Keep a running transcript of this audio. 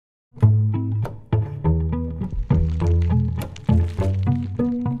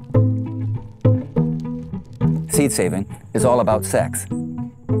seed saving is all about sex.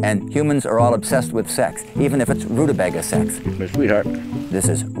 And humans are all obsessed with sex, even if it's rutabaga sex. My sweetheart. This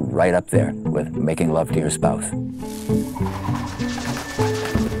is right up there with making love to your spouse.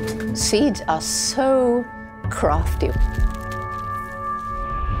 Seeds are so crafty.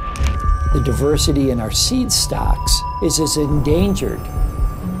 The diversity in our seed stocks is as endangered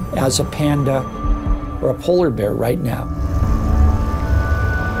as a panda or a polar bear right now.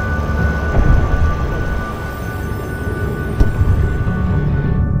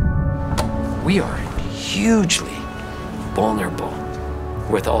 We are hugely vulnerable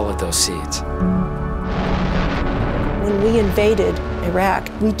with all of those seeds. When we invaded Iraq,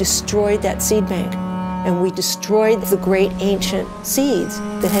 we destroyed that seed bank, and we destroyed the great ancient seeds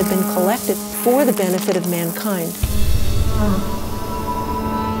that had been collected for the benefit of mankind.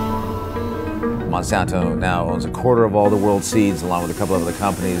 Monsanto now owns 1/4 of all the world's seeds, along with a couple of other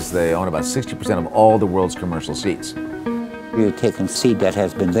companies. They own about 60% of all the world's commercial seeds. You're taking seed that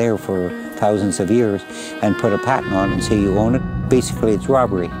has been there for thousands of years and put a patent on it and say you own it. Basically, it's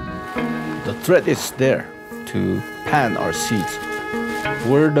robbery. The threat is there to pan our seeds.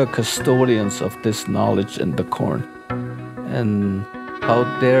 We're the custodians of this knowledge and the corn. And how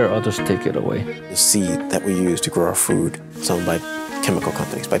dare others take it away? The seed that we use to grow our food is owned by chemical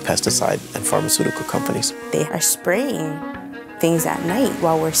companies, by pesticide and pharmaceutical companies. They are spraying things at night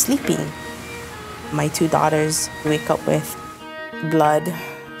while we're sleeping. My 2 daughters wake up with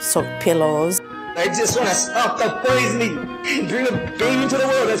blood-soaked pillows. I just want to stop the poisoning. Bring a baby into the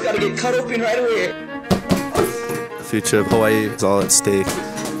world that's got to get cut open right away. The future of Hawaii is all at stake.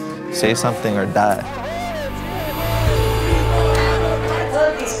 Say something or die.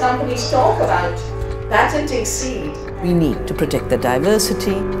 All these companies talk about patenting seed. We need to protect the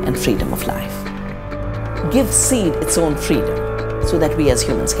diversity and freedom of life. Give seed its own freedom so that we as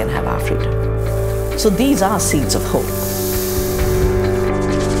humans can have our freedom. So these are seeds of hope.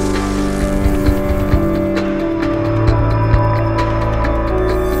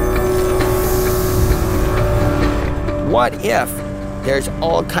 What if there's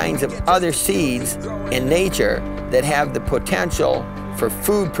all kinds of other seeds in nature that have the potential for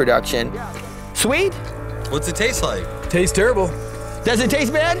food production? Sweet? What's it taste like? Tastes terrible. Does it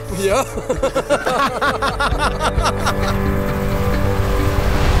taste bad? Yeah.